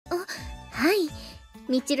はい。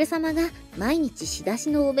みちる様が毎日仕出し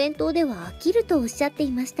のお弁当では飽きるとおっしゃって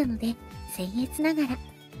いましたので、僭越ながら。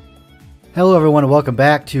Hello everyone and welcome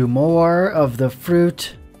back to more of the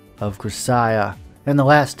Fruit of Grisaia. In the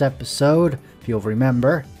last episode, if you'll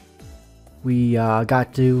remember, we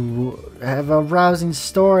got to have a rousing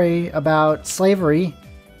story about slavery,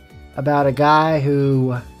 about a guy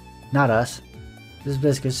who, not us, this is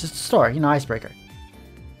basically just a story, icebreaker.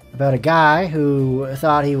 About a guy who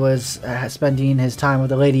thought he was spending his time with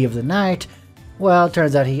the lady of the night. Well, it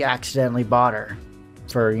turns out he accidentally bought her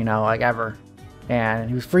for, like ever. And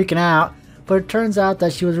he was freaking out, but it turns out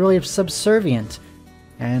that she was really subservient.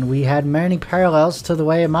 And we had many parallels to the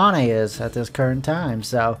way Amane is at this current time.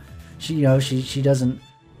 So, she doesn't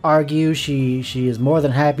argue. She is more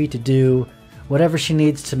than happy to do whatever she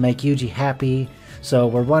needs to make Yuji happy. So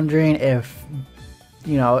we're wondering if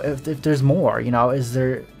there's more.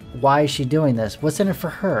 Why is she doing this? What's in it for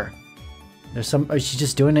her? Is she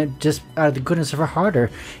just doing it just out of the goodness of her heart,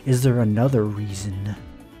 or is there another reason?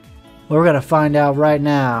 Well, we're gonna find out right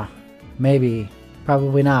now. Maybe,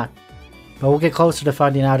 probably not. But we'll get closer to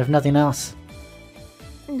finding out if nothing else.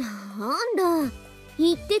 なんだ、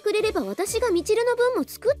言ってくれれば私がみちるの分も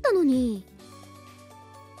作ったのに。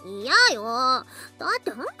いやよ、だっ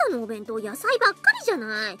てあんたのお弁当野菜ばっかりじゃ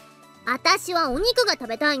ない。私はお肉が食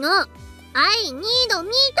べたいの。I need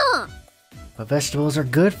meat! But vegetables are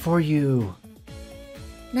good for you.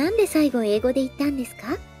 なんで最後英語で言ったんです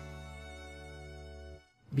か？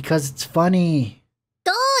 Because it's funny.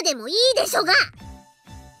 どうでもいいでしょが!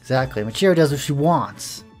 Exactly. Michiru does what she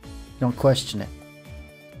wants. Don't question it.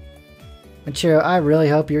 Michiru, I really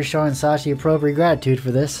hope you're showing Sashi appropriate gratitude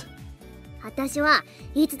for this. 私は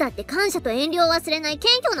いつだって感謝と遠慮を忘れない謙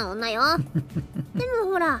虚な女よ。で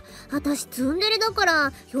もほら、私ツンデレだか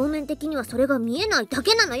ら表面的にはそれが見えないだ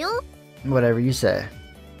けなのよ。Whatever you say.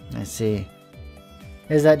 I see.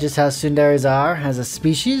 Is that just how tsunderes are as a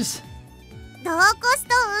species? 同コス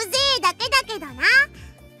トうぜえだけだけどな。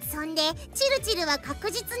そんでチルチルは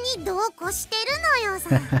確実に同コしてるのよ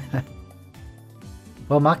さ。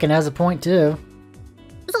Well, Makin has a point too.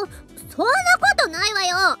 そんなことないわ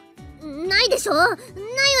よ。ないでしょ。ないわ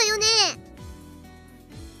よね。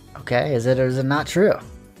Okay, is it or is it not true?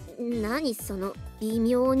 何その微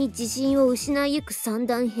妙に自信を失いゆく三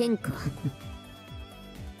段変化。流行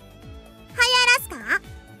らすか？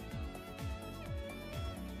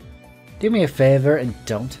 Do me a favor and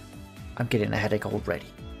don't. I'm getting a headache already.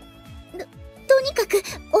 とにかく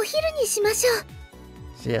お昼にしましょう。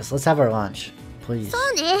So yes, let's have our lunch, please. そ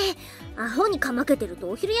うね。アホにかまけてると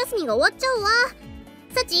お昼休みが終わっちゃうわ。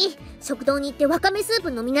サチ、食堂に行ってわかめスー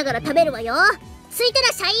プ飲みながら食べるわよ。ついてら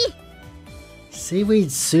っしゃい。Seaweed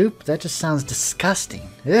soup? That just sounds disgusting.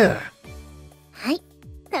 Ugh. はい、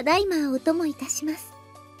ただいまお供いたします。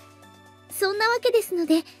そんなわけですの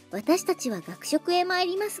で、私たちは学食へ参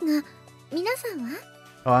りますが、皆さんは？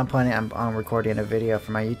 Oh, I'm recording a video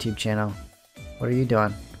for my YouTube channel. What are you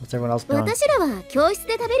doing? What's everyone else doing? 私らは教室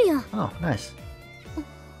で食べるよ。Oh, nice.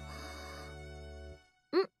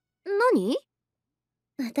 何？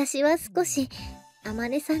私は少し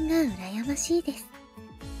Amaneさんが羨ましいです。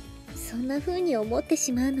そんな風に思って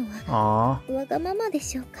しまうのはわがままで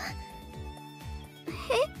しょうか。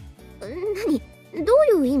何？ど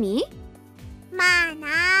ういう意味？まあなあ、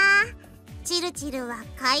チルチルは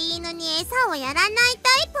飼い犬に餌をやらない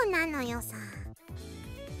タイプなのよさ。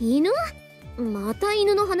犬？また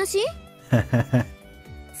犬の話？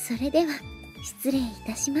それでは失礼い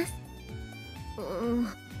たします。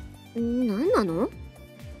何なの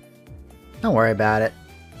Don't worry about it.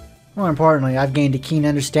 More importantly, I've gained a keen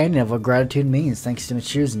understanding of what gratitude means thanks to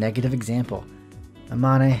Michiru's negative example.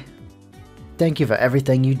 Amane, thank you for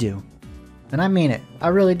everything you do. And I mean it. I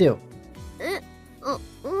really do.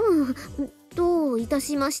 どういた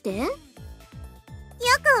しまして？よく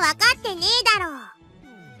わかってねえだろ。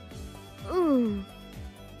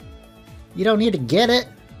You don't need to get it.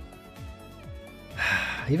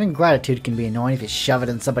 Even gratitude can be annoying if you shove it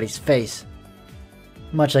in somebody's face.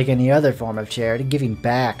 Much like any other form of charity, giving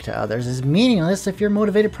back to others is meaningless if you're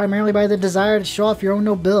motivated primarily by the desire to show off your own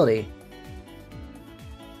nobility.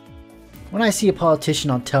 When I see a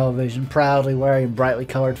politician on television proudly wearing brightly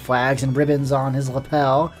colored flags and ribbons on his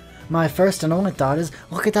lapel, my first and only thought is,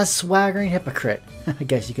 look at that swaggering hypocrite. I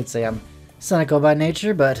guess you could say I'm cynical by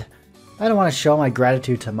nature, but I don't want to show my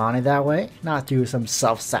gratitude to Amane that way, not through some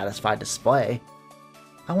self-satisfied display.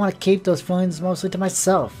 I want to keep those feelings mostly to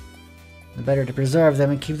myself. The better to preserve them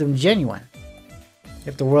and keep them genuine.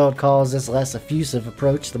 If the world calls this less effusive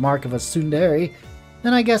approach the mark of a tsundere,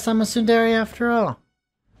 then I guess I'm a tsundere after all.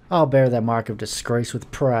 I'll bear that mark of disgrace with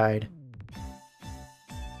pride.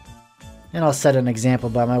 And I'll set an example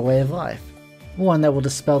by my way of life. One that will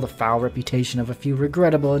dispel the foul reputation of a few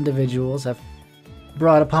regrettable individuals have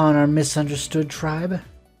brought upon our misunderstood tribe.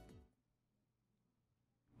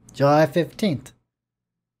 July 15th,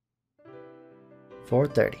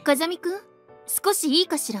 4:30. 風見くん、少しいい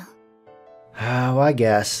かしら。Well, I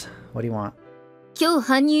guess. What do you want? 今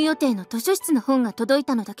日搬入予定の図書室の本が届い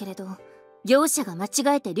たのだけれど、業者が間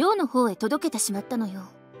違えて寮の方へ届けてしまったのよ。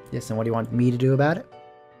Yes, and what do you want me to do about it?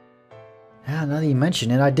 Yeah, now that you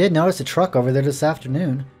mention it, I did notice a truck over there this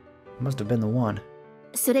afternoon. It must have been the one.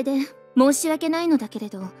 それで申し訳ないのだけれ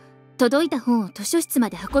ど、届いた本を図書室ま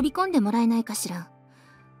で運び込んでもらえないかしら。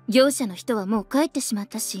業者の人はもう帰ってしまっ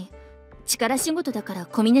たし、力仕事だから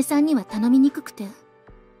小峰さんには頼みにくくて。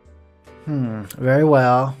Very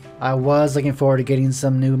well. I was looking forward to getting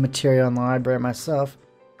some new material in the library myself.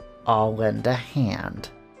 I'll lend a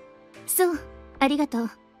hand. そう、ありがとう。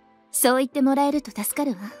そう言ってもらえると助か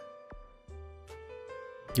るわ。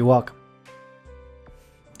You're welcome.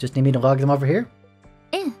 Just need me to lug them over here?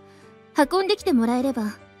 ええ、運んできてもらえれば、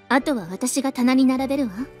あとは私が棚に並べる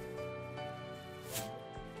わ。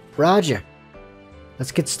Roger.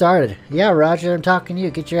 Let's get started. Yeah, Roger, I'm talking to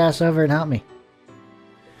you. Get your ass over and help me.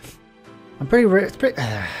 It's pretty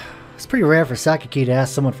rare for Sakaki to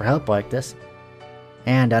ask someone for help like this.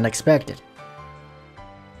 And unexpected.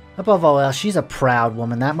 Above all else, she's a proud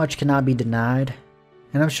woman. That much cannot be denied.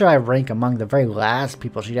 And I'm sure I rank among the very last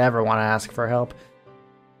people she'd ever want to ask for help.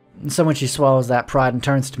 And so when she swallows that pride and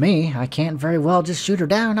turns to me, I can't very well just shoot her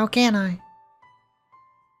down, now can I?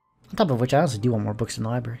 On top of which, I honestly do want more books in the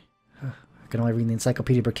library. I can only read the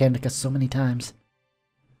Encyclopedia Britannica so many times.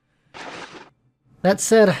 That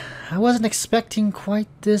said, I wasn't expecting quite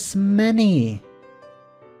this many.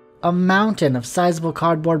 A mountain of sizable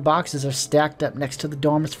cardboard boxes are stacked up next to the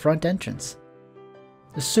dorm's front entrance.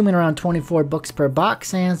 Assuming around 24 books per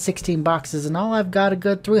box and 16 boxes in all, I've got a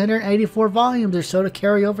good 384 volumes or so to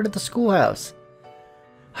carry over to the schoolhouse.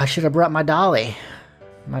 I should have brought my dolly.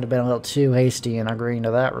 Might have been a little too hasty in agreeing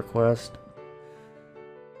to that request.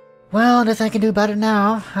 Well, nothing I can do about it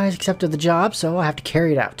now. I accepted the job, so I'll have to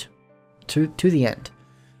carry it out. To the end.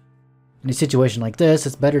 In a situation like this,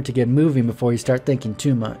 it's better to get moving before you start thinking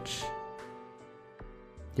too much.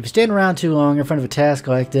 If you stand around too long in front of a task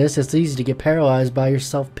like this, it's easy to get paralyzed by your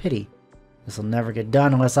self-pity. This'll never get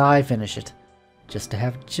done unless I finish it. Just to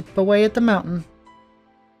have it chip away at the mountain.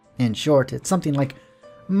 In short, it's something like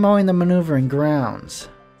mowing the maneuvering grounds.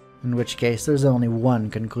 In which case, there's only one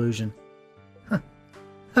conclusion.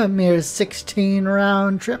 A mere 16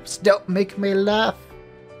 round trips don't make me laugh.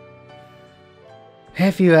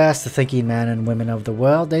 If you ask the thinking men and women of the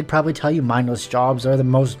world, they'd probably tell you mindless jobs are the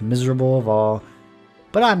most miserable of all.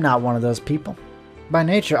 But I'm not one of those people. By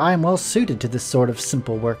nature, I am well suited to this sort of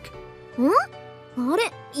simple work. あ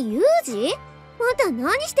れ、ユージ？また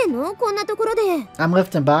何してんの？こんなところで。I'm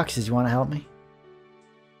lifting boxes. You want to help me?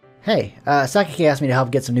 Hey, Sakaki asked me to help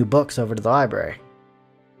get some new books over to the library.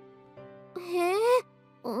 へえ、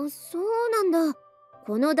そうなんだ。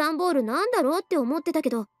この段ボールなんだろうって思ってたけ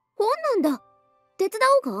ど、本なんだ。手伝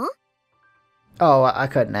おうか？ Oh, I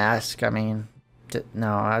couldn't ask. I mean,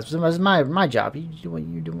 no, it was my job.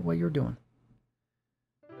 You do what you're doing.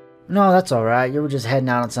 No, that's all right. You were just heading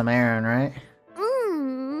out on some errand, right?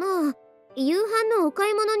 まあ、夕飯のお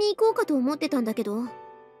買い物に行こうかと思ってたんだけど。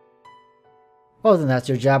Well, then that's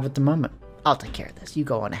your job at the moment. I'll take care of this. You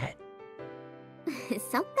go on ahead.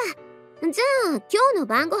 そっか。じゃあ、今日の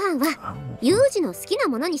晩ご飯は、ユージの好きな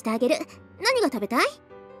ものにしてあげる。何が食べたい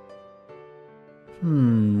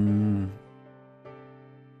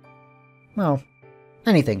？Well,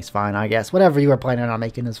 anything's fine, I guess. Whatever you are planning on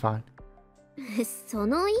making is fine. そ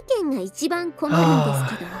の意見が一番困るんで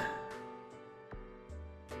すけど。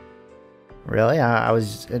Really? I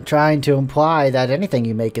was trying to imply that anything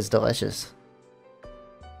you make is delicious.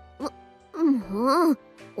 もう、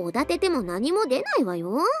おだてても何も出ないわ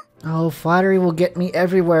よ。Oh, flattery will get me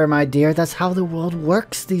everywhere, my dear. That's how the world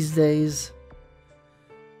works these days.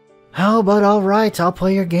 How about all right, I'll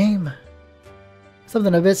play your game.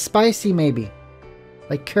 Something a bit spicy, maybe.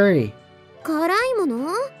 Like curry. 辛いも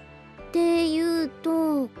の？っていう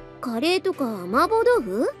と、カレーとか麻婆豆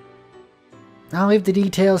腐？ I'll leave the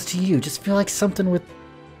details to you. Just feel like something with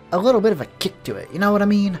a little bit of a kick to it. You know what I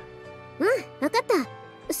mean? わかった。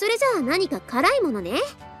それじゃあ何か辛いものね。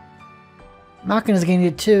Makina's getting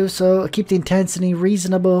it too, so keep the intensity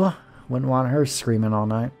reasonable. Wouldn't want her screaming all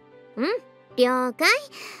night. 了解。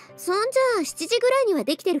そんじゃあ7時ぐらいには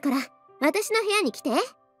できてるから、私の部屋に来て。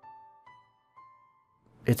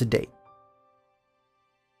It's a date.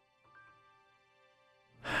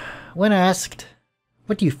 When asked,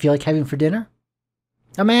 what do you feel like having for dinner?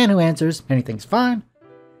 A man who answers anything's fine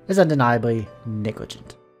is undeniably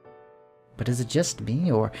negligent. But is it just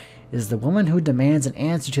me, or is the woman who demands an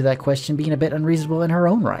answer to that question being a bit unreasonable in her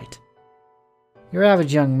own right? Your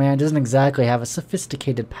average young man doesn't exactly have a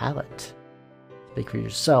sophisticated palate. Speak for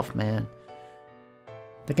yourself, man.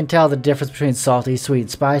 They can tell the difference between salty, sweet,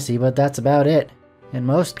 and spicy, but that's about it. In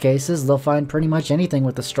most cases, they'll find pretty much anything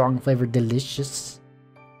with a strong flavor delicious.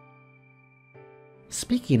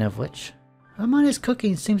 Speaking of which, Amane's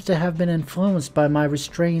cooking seems to have been influenced by my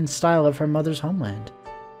restrained style of her mother's homeland.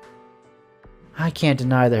 I can't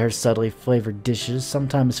deny that her subtly flavored dishes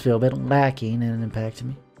sometimes feel a bit lacking in impact to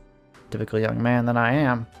me. Typical young man that I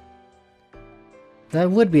am. That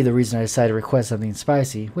would be the reason I decided to request something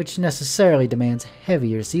spicy, which necessarily demands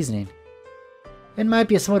heavier seasoning. It might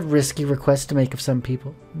be a somewhat risky request to make of some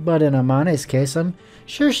people, but in Amane's case, I'm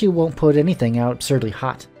sure she won't put anything out absurdly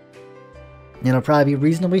hot. It'll probably be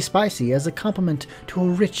reasonably spicy as a complement to a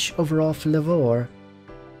rich overall flavor.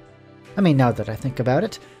 I mean, now that I think about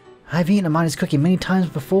it, I've eaten Amane's cooking many times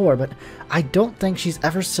before, but I don't think she's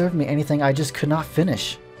ever served me anything I just could not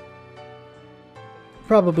finish.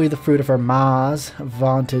 Probably the fruit of her ma's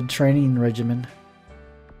vaunted training regimen.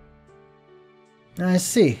 I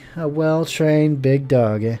see. A well-trained big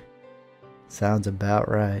dog, eh? Sounds about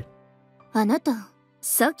right. あなた、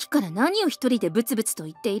さっきから何を一人でブツブツと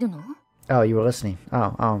言っているの? Oh, you were listening.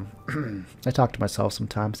 Oh, I talk to myself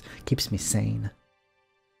sometimes. Keeps me sane.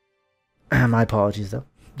 My apologies, though.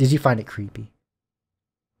 Did you find it creepy?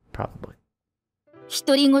 Probably.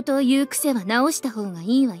 独り言を言う癖は直した方が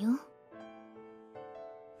いいわよ。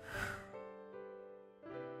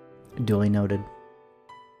Duly noted.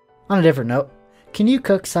 On a different note, can you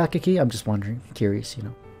cook sakiki? I'm just wondering. Curious, you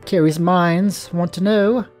know. Curious minds want to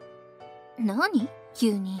know. 何?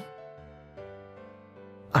 急に。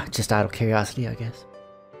Just out of curiosity, I guess.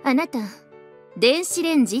 あなた、電子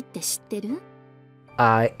レンジって知ってる?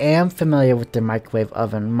 I am familiar with the microwave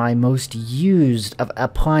oven, my most used of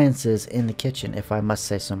appliances in the kitchen, if I must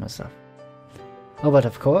say so myself. Oh, but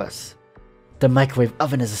of course, the microwave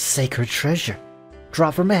oven is a sacred treasure,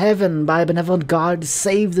 dropped from heaven by a benevolent God to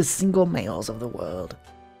save the single males of the world.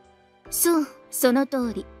 そう、その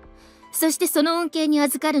通り。そしてその恩恵に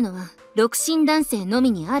預かるのは、独身男性の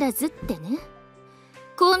みにあらずってね。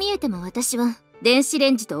こう見えても私は、電子レ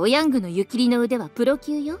ンジとおヤングの湯切りの腕はプロ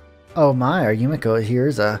級よ。Oh my, our Yumiko here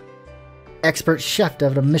is a expert chef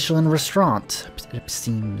at a Michelin restaurant, it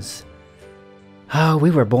seems. Oh, we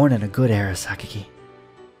were born in a good era, Sakiki.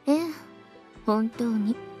 ええ、本当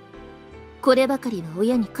に。こればかりは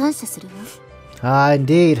親に感謝するわ。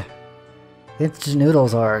Indeed. Instant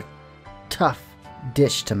noodles are a tough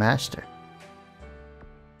dish to master.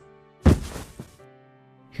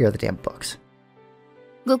 Here are the damn books.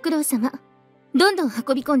 ご苦労様。どんどん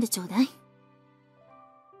運び込んでちょうだい。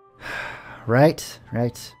Right.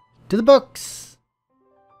 To the books!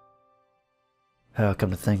 Oh, come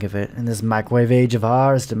to think of it, in this microwave age of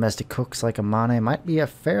ours, domestic cooks like Amane might be a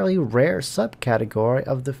fairly rare subcategory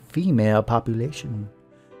of the female population.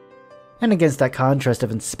 And against that contrast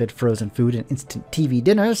of insipid frozen food and instant TV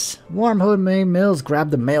dinners, warm homemade meals grab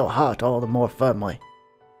the male heart all the more firmly.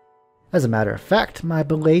 As a matter of fact, my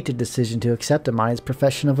belated decision to accept Amane's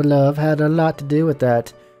profession of love had a lot to do with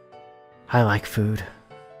that. I like food.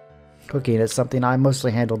 Cooking is something I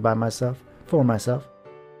mostly handled by myself, for myself.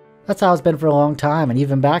 That's how it's been for a long time, and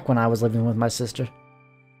even back when I was living with my sister.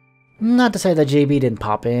 Not to say that JB didn't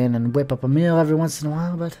pop in and whip up a meal every once in a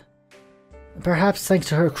while, but perhaps thanks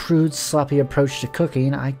to her crude, sloppy approach to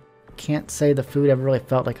cooking, I can't say the food ever really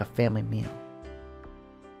felt like a family meal.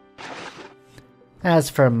 As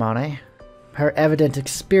for Amane, her evident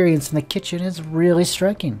experience in the kitchen is really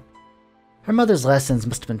striking. Her mother's lessons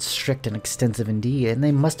must have been strict and extensive indeed, and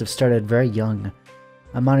they must have started very young.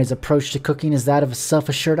 Amane's approach to cooking is that of a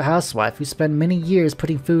self-assured housewife who spent many years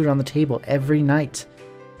putting food on the table every night.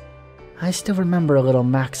 I still remember a little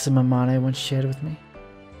maxim Amane once shared with me.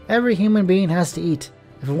 Every human being has to eat.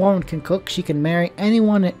 If a woman can cook, she can marry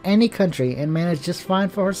anyone in any country and manage just fine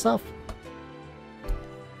for herself.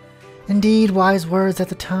 Indeed, wise words at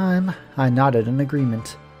the time. I nodded in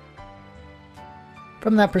agreement.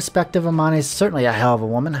 From that perspective, Amane's certainly a hell of a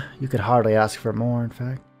woman. You could hardly ask for more, in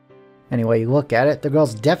fact. Any way you look at it, the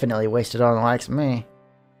girl's definitely wasted on the likes of me.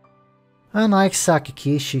 Unlike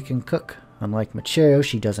Sakiki, she can cook. Unlike Michiyo,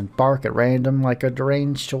 she doesn't bark at random like a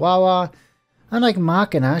deranged chihuahua. Unlike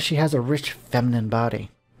Makina, she has a rich feminine body.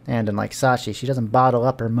 And unlike Sashi, she doesn't bottle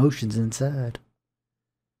up her emotions inside.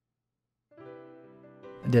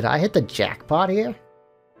 Did I hit the jackpot here?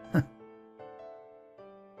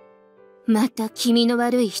 また気味の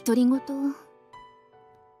悪い独り言。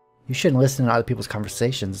You shouldn't listen to other people's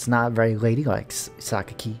conversations. It's not very ladylike,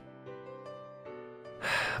 Sakaki.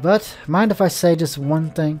 But, mind if I say just one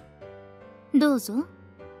thing? どうぞ。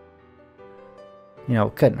 You know,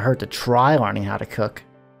 it couldn't hurt to try learning how to cook.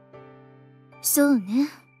 そうね。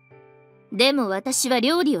でも私は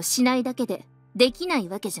料理をしないだけでできない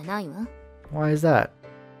わけじゃないわ。 Why is that?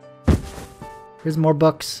 Here's more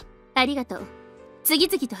books. ありがとう。次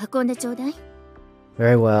々と運んでちょうだい。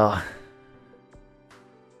 Very well.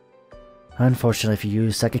 Unfortunately for you,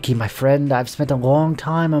 Sakaki, my friend, I've spent a long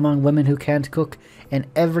time among women who can't cook, and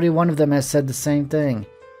every one of them has said the same thing.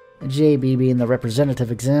 JB being the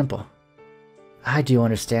representative example. I do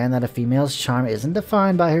understand that a female's charm isn't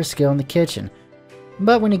defined by her skill in the kitchen,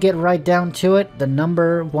 but when you get right down to it, the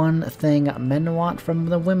number one thing men want from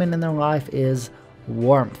the women in their life is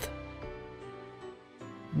warmth.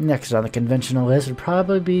 Next on the conventional list would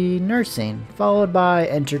probably be nursing, followed by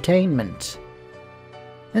entertainment.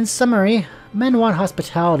 In summary, men want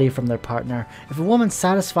hospitality from their partner. If a woman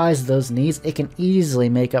satisfies those needs, it can easily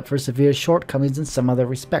make up for severe shortcomings in some other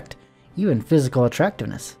respect, even physical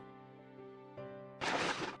attractiveness.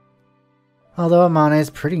 Although Amane is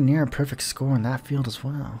pretty near a perfect score in that field as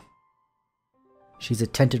well. She's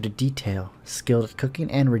attentive to detail, skilled at cooking,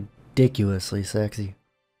 and ridiculously sexy.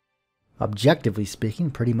 Objectively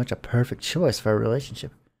speaking, pretty much a perfect choice for a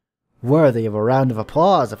relationship. Worthy of a round of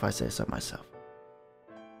applause, if I say so myself.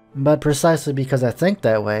 But precisely because I think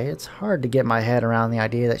that way, it's hard to get my head around the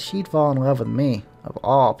idea that she'd fall in love with me, of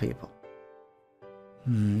all people.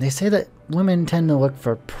 They say that women tend to look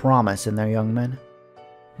for promise in their young men.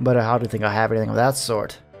 But I hardly think I have anything of that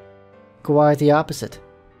sort. Quite the opposite.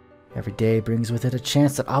 Every day brings with it a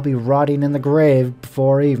chance that I'll be rotting in the grave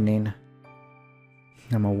before evening.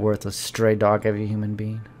 I'm a worthless stray dog of a human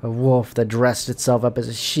being, a wolf that dressed itself up as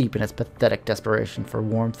a sheep in its pathetic desperation for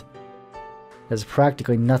warmth. There's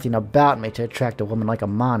practically nothing about me to attract a woman like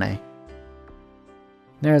Amane.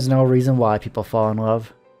 There's no reason why people fall in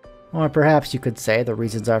love. Or perhaps you could say the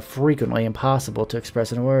reasons are frequently impossible to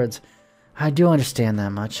express in words. I do understand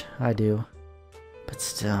that much, I do. But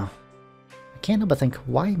still, I can't help but think,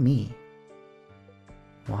 why me?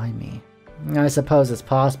 Why me? I suppose it's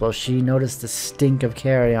possible she noticed the stink of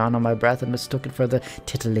carrion on my breath and mistook it for the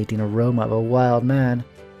titillating aroma of a wild man.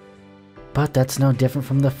 But that's no different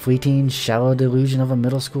from the fleeting, shallow delusion of a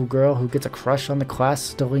middle school girl who gets a crush on the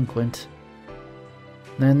class delinquent.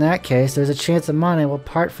 In that case, there's a chance that Amane will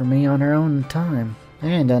part from me on her own time,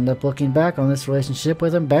 and end up looking back on this relationship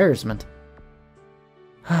with embarrassment.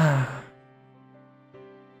 But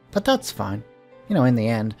that's fine. You know, in the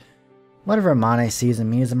end, whatever Amane sees in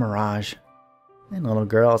me is a mirage. And little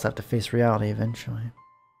girls have to face reality eventually.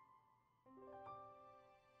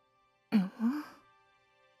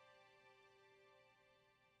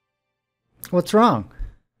 What's wrong?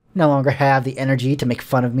 No longer have the energy to make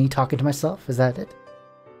fun of me talking to myself? Is that it?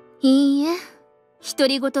 いいえ、独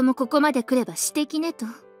り言もここまで来れば詩的ねと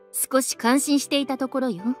少し感心していたところ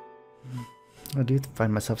よ。I do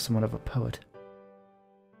find myself somewhat of a poet.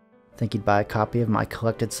 Think you'd buy a copy of my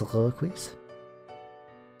collected soliloquies?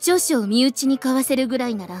 著書を身内に買わせるぐら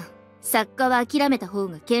いなら作家は諦めた方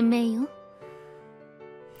が賢明よ。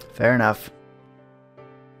Fair enough.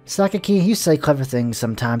 Sakaki, you say clever things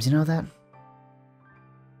sometimes, you know that?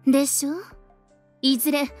 でしょ？い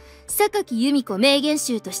ずれ榊由美子名言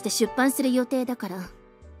集として出版する予定だから、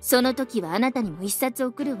その時はあなたにも一冊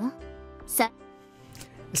送るわ。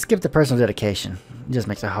Skip the personal dedication. It just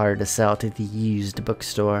makes it harder to sell to the used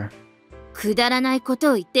bookstore. くだらないこ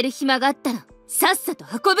とを言ってる暇があったらさっさと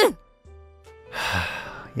運ぶ。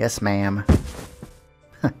Yes, ma'am.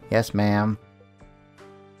 Yes, ma'am.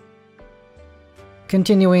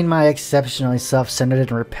 Continuing my exceptionally self-centered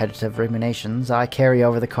and repetitive ruminations, I carry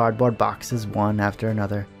over the cardboard boxes one after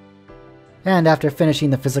another. And after finishing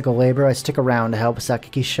the physical labor, I stick around to help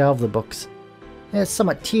Sakaki shelve the books. It's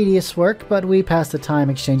somewhat tedious work, but we pass the time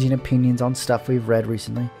exchanging opinions on stuff we've read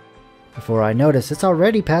recently. Before I notice, it's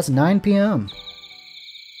already past 9 p.m.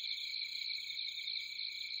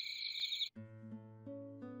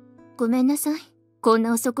 ごめんなさい。こん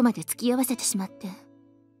な遅くまで付き合わせてしまって。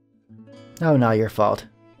Oh, not your fault.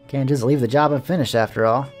 Can't just leave the job and finish after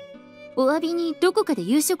all. お詫びにどこかで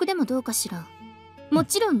夕食でもどうかしら。も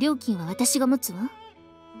ちろん料金は私が持つわ。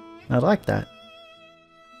I like that.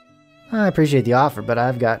 I appreciate the offer, but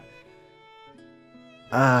I've got...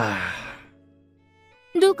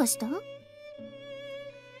 どうかした？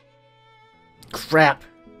 Crap.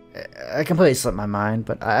 I completely slipped my mind,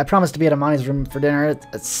 but I promised to be at Amane's room for dinner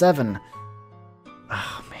at 7.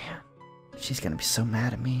 Oh, man. She's gonna be so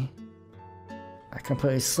mad at me. I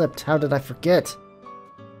completely slipped. How did I forget?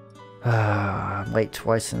 I'm late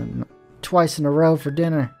twice in a row for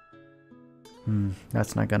dinner.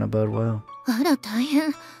 That's not gonna bode well. あら大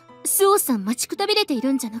変。スオさん待ちくたびれてい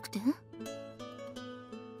るんじゃなくて？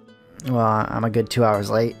 Well, I'm a good 2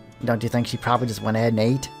 hours late. Don't you think she probably just went ahead and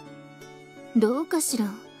ate? どうかしら。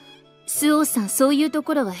スオさんそういうと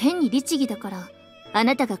ころは変に律儀だから、あ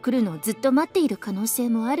なたが来るのをずっと待っている可能性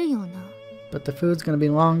もあるような。But the food's gonna be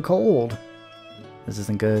long cold. This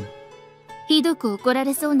isn't good. ひどく怒ら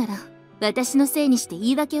れそうなら、私のせいにして言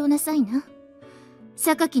い訳をなさいな。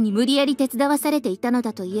榊に無理やり手伝わされていたの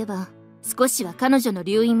だと言えば、少しは彼女の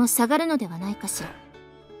留飲も下がるのではないかしら。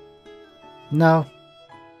No.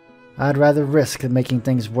 I'd rather risk making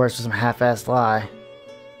things worse with some half-assed lie.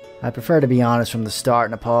 I prefer to be honest from the start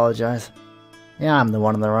and apologize. Yeah, I'm the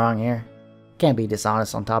one in the wrong here. Can't be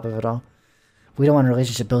dishonest on top of it all. We don't want a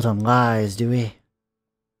relationship built on lies, do we?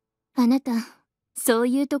 あなた、そう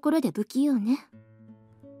いうところで不器用ね。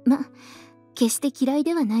ま、決して嫌い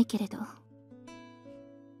ではないけれど。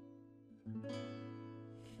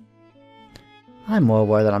I'm well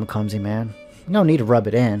aware that I'm clumsy, man. No need to rub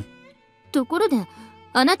it in. ところで、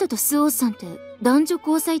あなたとスオーさんって男女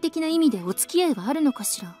交際的な意味でお付き合いはあるのか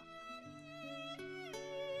しら？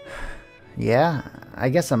 Yeah,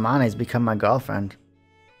 I guess Amane's become my girlfriend.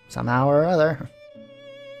 Somehow or other.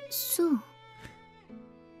 そう。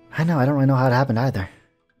I know, I don't really know how it happened either.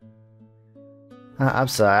 I'm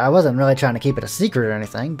sorry, I wasn't really trying to keep it a secret or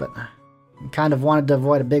anything, but I kind of wanted to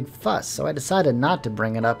avoid a big fuss, so I decided not to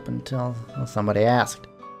bring it up until somebody asked.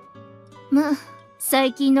 まあ、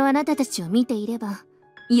最近のあなたたちを見ていれば、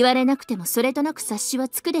言われなくてもそれとなく察しは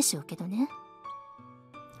つくでしょうけどね。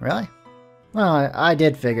Really? Well, I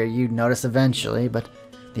did figure you'd notice eventually, but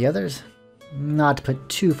the others? Not to put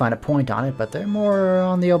too fine a point on it, but they're more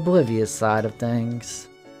on the oblivious side of things.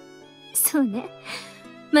 そうね。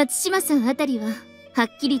松島さんあたりは、はっ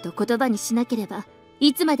きりと言葉にしなければ、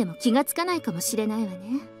いつまでも気がつかないかもしれないわ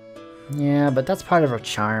ね。Yeah, but that's part of her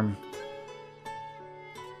charm.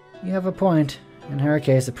 You have a point. In her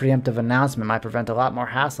case, a preemptive announcement might prevent a lot more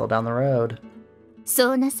hassle down the road.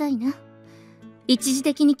 そうなさいな。一時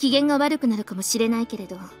的に機嫌が悪くなるかもしれないけれ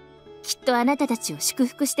ど、きっとあなたたちを祝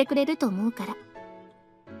福してくれると思うから。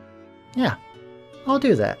Yeah, I'll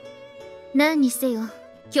do that. 何にせよ、今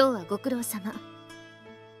日はご苦労様。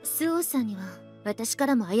スオーさんには私か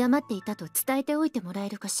らも謝っていたと伝えておいてもらえ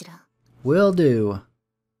るかしら。Will do.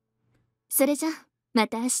 それじゃ、ま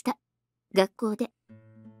た明日、学校で。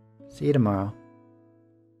See you tomorrow.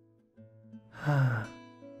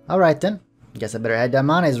 Alright then. Guess I better head to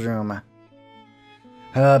Amane's room.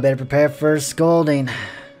 I better prepare for a scolding.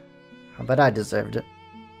 I bet I deserved it.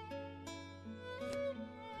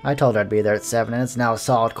 I told her I'd be there at 7 and it's now a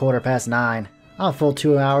solid 9:15. I'm a full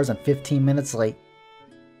 2 hours and 15 minutes late.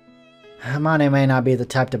 Amane may not be the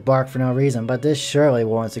type to bark for no reason, but this surely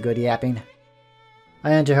warrants a good yapping.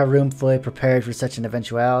 I enter her room fully prepared for such an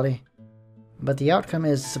eventuality. But the outcome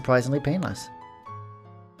is surprisingly painless.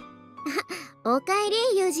 おかえ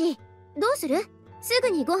り、ユージ。どうする？す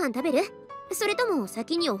ぐにご飯食べる？それとも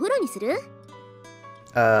先にお風呂にする？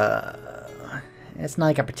 It's not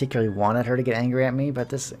like I particularly wanted her to get angry at me, but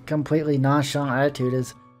this completely nonchalant attitude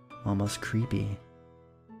is almost creepy.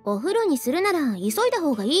 お風呂にするなら急いだ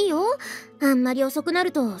方がいいよ。あんまり遅くな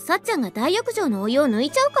るとさっちゃんが大浴場のお湯を抜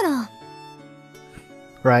いちゃうから。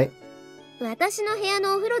Right. 私の部屋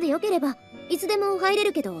のお風呂でよければいつでも入れ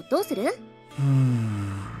るけど、どうする？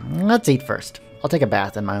 Let's eat first. I'll take a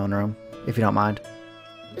bath in my own room, if you don't mind.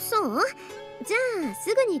 そう？じゃあ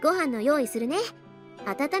すぐにご飯の用意するね。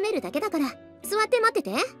温めるだけだから座って待って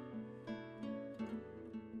て。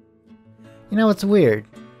You know, it's weird.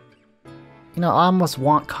 You know, I almost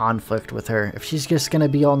want conflict with her. If she's just gonna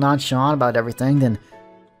be all nonchalant about everything, then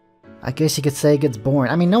I guess you could say it gets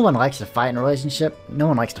boring. I mean, no one likes to fight in a relationship. No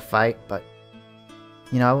one likes to fight, but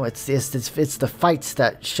you know, it's the fights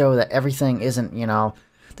that show that everything isn't, you know,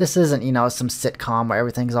 this isn't, you know, some sitcom where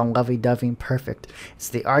everything's all lovey-dovey and perfect. It's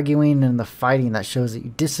the arguing and the fighting that shows that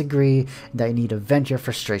you disagree and that you need to vent your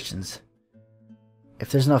frustrations.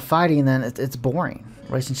 If there's no fighting, then it's boring.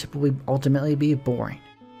 Relationship will ultimately be boring.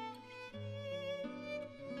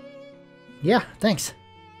 Yeah, thanks.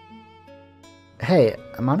 Hey,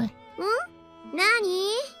 Amane?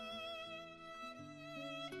 何？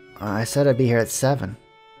 I said I'd be here at 7.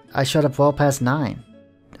 I showed up well past 9.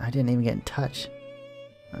 I didn't even get in touch.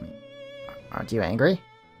 I mean, aren't you angry?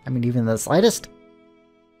 I mean, even the slightest?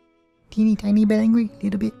 Teeny tiny bit angry?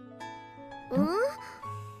 Little bit?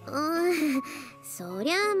 そ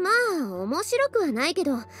りゃまあ面白くはないけ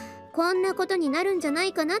ど、こんなことになるんじゃな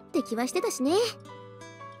いかなって気はしてたしね。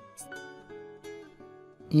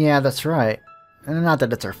Yeah, that's right. And not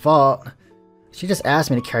that it's her fault. She just asked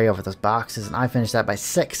me to carry over those boxes, and I finished that by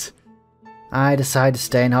 6. I decided to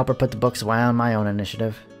stay and help her put the books away on my own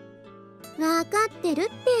initiative. わかってるっ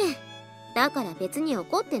て。だから別に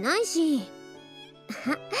怒ってないし。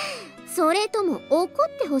それとも怒っ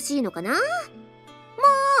てほしいのかな？もう、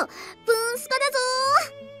ブンスカだぞ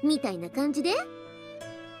ーみたいな感じで？ If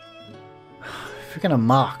you're gonna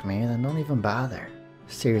mock me, then don't even bother.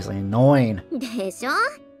 Seriously annoying. でしょ？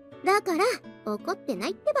だから怒ってな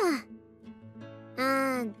いってば。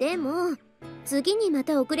でも次にま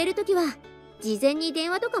た遅れるときは事前に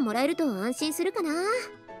電話とかもらえると安心するかな。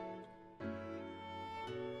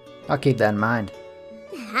I'll keep that in mind.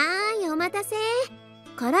 はーい、お待たせ。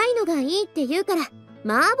辛いのがいいって言うから麻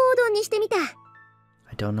婆丼にしてみた。I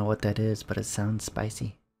don't know what that is, but it sounds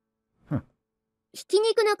spicy. ひき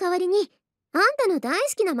肉の代わりにあんたの大好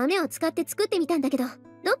きな豆を使って作ってみたんだけど、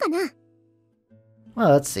どうかな？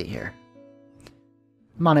 Well, let's see here.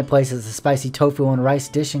 Amane places the spicy tofu and rice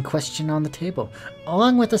dish in question on the table,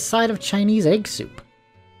 along with a side of Chinese egg soup.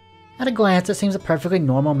 At a glance, it seems a perfectly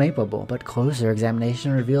normal maple bowl, but closer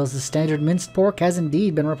examination reveals the standard minced pork has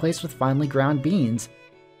indeed been replaced with finely ground beans.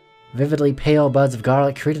 Vividly pale buds of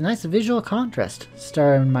garlic create a nice visual contrast,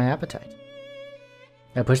 stirring my appetite.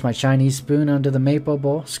 I push my Chinese spoon onto the maple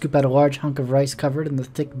bowl, scoop out a large hunk of rice covered in the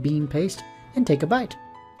thick bean paste, and take a bite.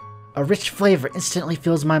 A rich flavor instantly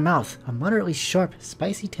fills my mouth. A moderately sharp,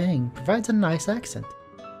 spicy tang provides a nice accent.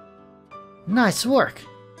 Nice work!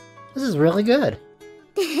 This is really good.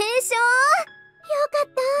 でしょ？よかっ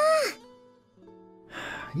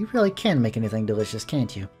た。 You really can make anything delicious,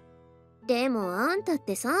 can't you? でもあんたっ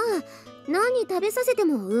てさ、何食べさせて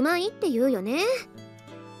もうまいって言うよね。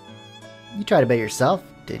You tried a bit yourself,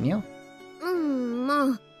 didn't you?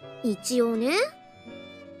 まあ、一応ね。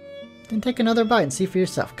Then take another bite and see for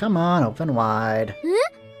yourself. Come on, open wide.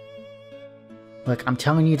 Look, I'm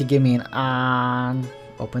telling you to give me an on.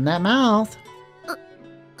 Open that mouth.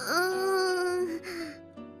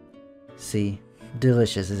 See,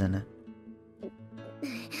 delicious, isn't it?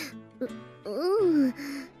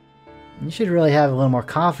 You should really have a little more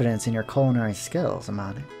confidence in your culinary skills,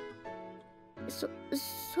 Amane. そ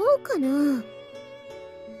うかな。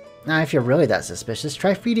 Now, if you're really that suspicious,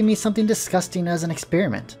 try feeding me something disgusting as an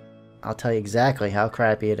experiment. I'll tell you exactly how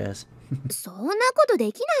crappy it is. そんなこと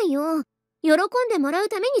できないよ。喜んでもらう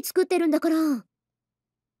ために作ってるんだから。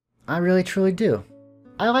I really truly do.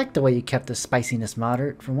 I like the way you kept the spiciness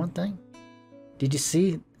moderate, for one thing. Did you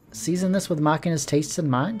season this with Makina's tastes in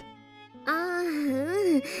mind?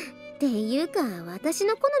 っていうか、私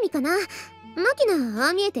の好みかな。マキナ、あ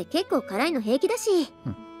あ見えて結構辛いの平気だし。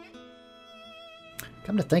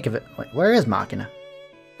Come to think of it, where is Makina?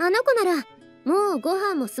 あの子なら、もうご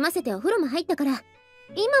飯も済ませてお風呂も入ったから、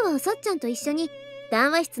今はさっちゃんと一緒に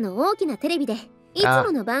談話室の大きなテレビでいつ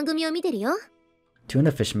もの番組を見てるよ。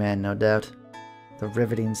Tuna Fish Man, no doubt. The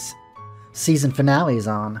riveting season finale is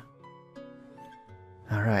on.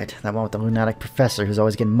 Alright, that one with the lunatic professor who's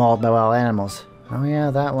always getting mauled by wild animals. Oh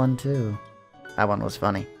yeah, that one too. That one was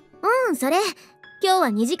funny. それ、今日は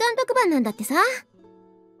2時間特番なんだってさ。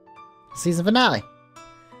Season finale.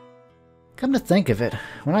 Come to think of it,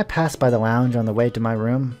 when I passed by the lounge on the way to my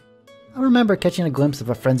room, I remember catching a glimpse of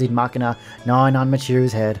a frenzied Makina gnawing on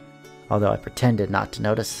Michiru's head, although I pretended not to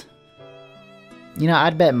notice. You know,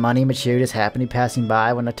 I'd bet money Michiru just happened to be passing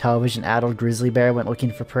by when a television-addled grizzly bear went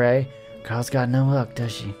looking for prey. Girl's got no luck,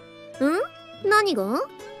 does she? 何が？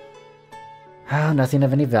 Oh, nothing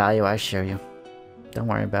of any value, I assure you. Don't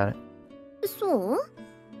worry about it. そう？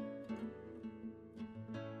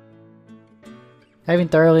 Having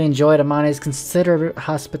thoroughly enjoyed Amane's considerate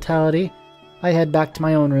hospitality, I head back to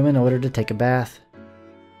my own room in order to take a bath.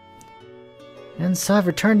 And so I've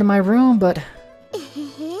returned to my room, but...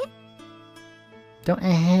 Don't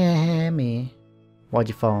me. Why'd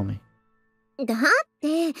you follow me? だっ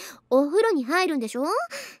て、お風呂に入るんでしょ？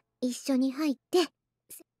一緒に入って。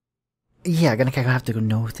Yeah, I'm gonna have to go.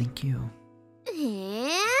 No, thank you.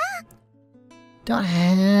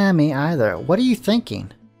 Don't me either. What are you thinking?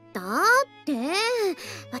 だって、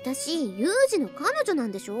私、ユージの彼女な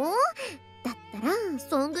んでしょ？だったら、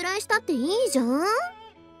そんぐらいしたっていいじゃん？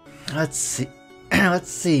 Let's see. Let's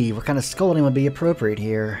see. What kind of scolding would be appropriate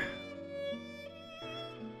here?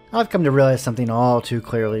 I've come to realize something all too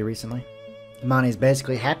clearly recently. Amane's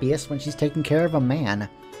basically happiest when she's taking care of a man.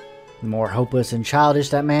 The more hopeless and childish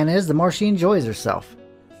that man is, the more she enjoys herself.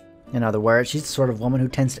 In other words, she's the sort of woman who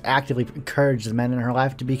tends to actively encourage the men in her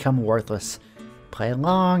life to become worthless. Play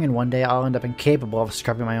along, and one day I'll end up incapable of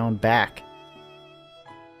scrubbing my own back.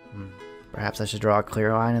 Perhaps I should draw a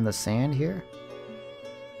clear line in the sand here?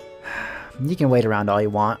 You can wait around all you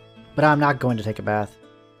want. but I'm not going to take a bath.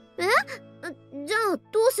 じゃあ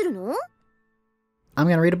どうするの？ I'm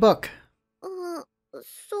gonna read a book.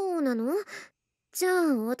 そうなの？じゃ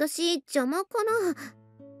あ私邪魔かな？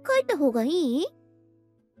帰った方がいい？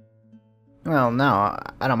 Well, no,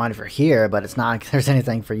 I don't mind if you're here, but it's not like there's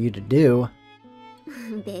anything for you to do.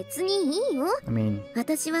 別にいいよ。 I mean,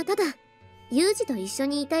 私はただユージと一緒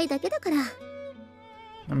にいたいだけだから。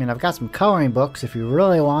 I've got some coloring books if you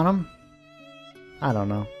really want them. I don't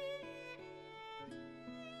know.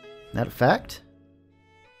 That effect?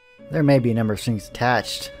 There may be a number of strings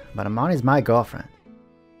attached, but Amane's my girlfriend.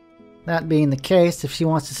 That being the case, if she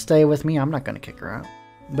wants to stay with me, I'm not going to kick her out.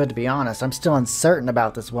 But to be honest, I'm still uncertain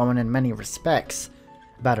about this woman in many respects.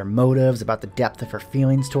 About her motives, about the depth of her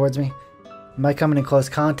feelings towards me. By coming in close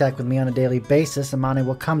contact with me on a daily basis, Amane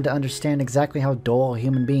will come to understand exactly how dull a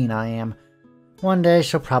human being I am. One day,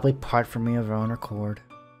 she'll probably part from me of her own accord.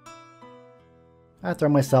 I throw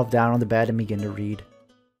myself down on the bed and begin to read.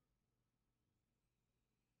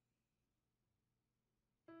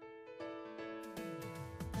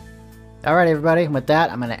 Alright everybody, with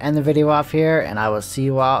that I'm going to end the video off here, and I will see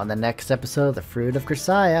you all in the next episode of The Fruit of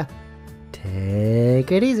Grisaia.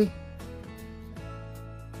 Take it easy.